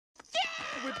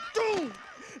we're doomed.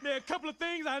 There are a couple of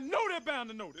things I know they're bound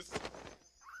to notice.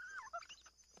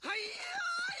 Oh,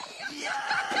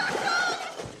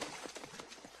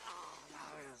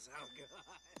 that was so good.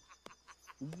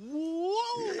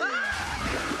 Whoa!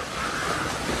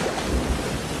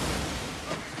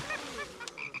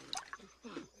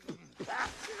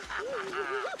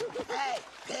 Hey,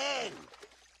 pig!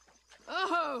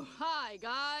 Oh, hi,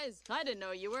 guys. I didn't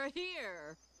know you were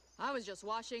here. I was just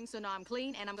washing, so now I'm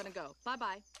clean, and I'm gonna go.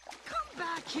 Bye-bye. Come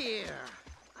back here.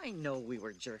 I know we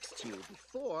were jerks to you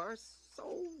before,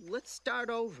 so let's start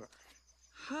over.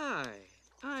 Hi,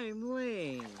 I'm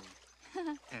Lane.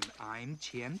 And I'm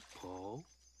Tian-Po.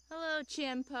 Hello,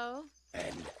 Chimpo.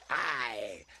 And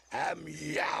I am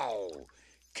Yao,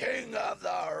 King of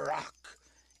the Rock.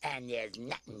 And there's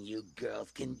nothing you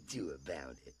girls can do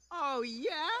about it. Oh,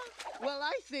 yeah? Well,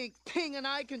 I think Ping and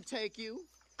I can take you.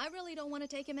 I really don't want to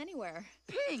take him anywhere.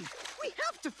 Ping, we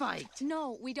have to fight.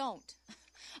 No, we don't.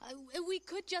 We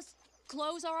could just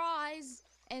close our eyes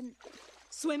and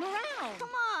swim around.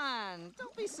 Come on,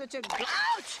 don't be such a...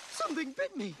 Ouch! Something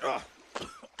bit me.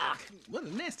 What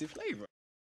a nasty flavor.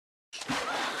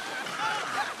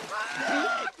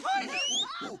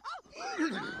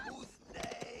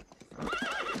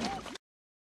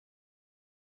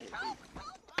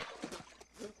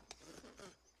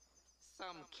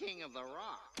 Some king of the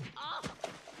rock.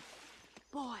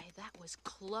 Boy, that was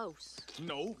close.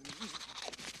 No,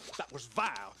 that was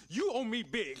vile. You owe me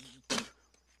big.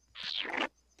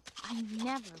 I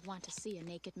never want to see a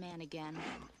naked man again.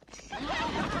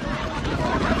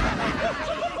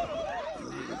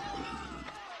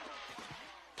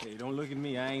 Hey, don't look at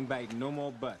me. I ain't biting no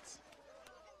more butts.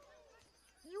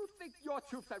 You think your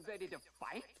troops are ready to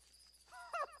fight?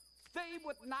 They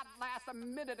would not last a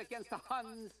minute against the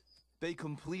Huns. They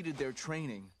completed their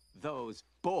training. Those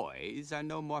boys are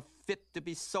no more fit to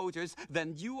be soldiers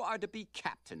than you are to be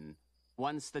captain.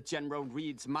 Once the general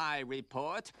reads my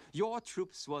report, your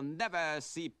troops will never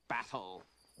see battle.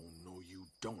 Oh, no, you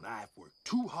don't. I've worked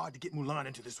too hard to get Mulan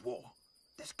into this war.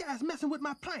 This guy's messing with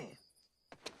my plan.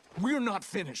 We're not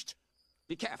finished.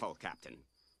 Be careful, Captain.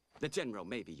 The general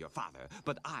may be your father,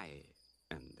 but I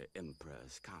am the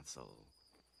Emperor's consul.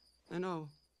 And oh,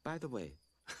 by the way,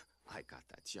 I got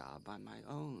that job on my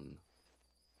own.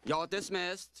 You're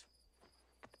dismissed.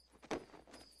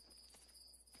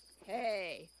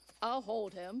 Hey, I'll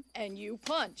hold him, and you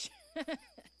punch.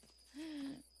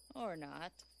 Or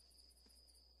not.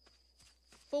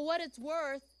 For what it's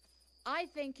worth, I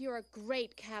think you're a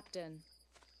great captain.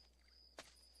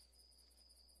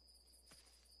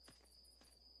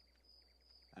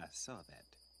 I saw that.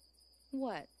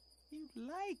 What? You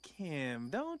like him,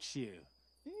 don't you?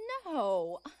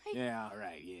 No, Yeah, all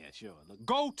right, yeah, sure. Look,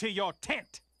 go to your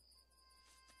tent.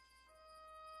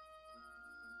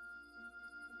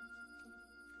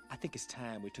 I think it's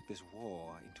time we took this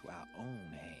war into our own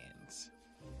hands.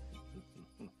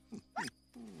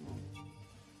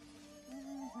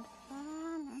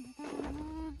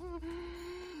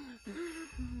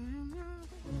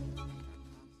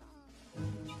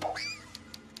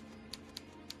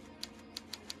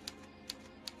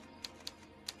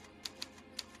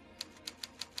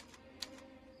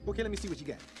 Okay, let me see what you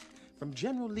got. From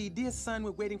General Lee, dear son,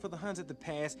 we're waiting for the Huns at the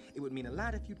pass. It would mean a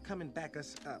lot if you'd come and back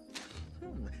us up.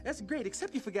 That's great,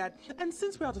 except you forgot. And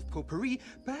since we're out of potpourri,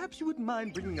 perhaps you wouldn't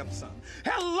mind bringing up some.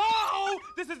 Hello!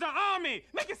 This is the army!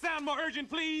 Make it sound more urgent,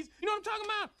 please. You know what I'm talking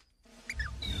about?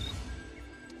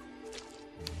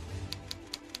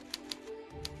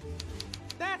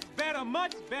 That's better,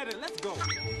 much better. Let's go.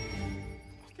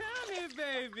 Come here,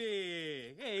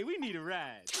 baby. Hey, we need a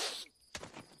ride.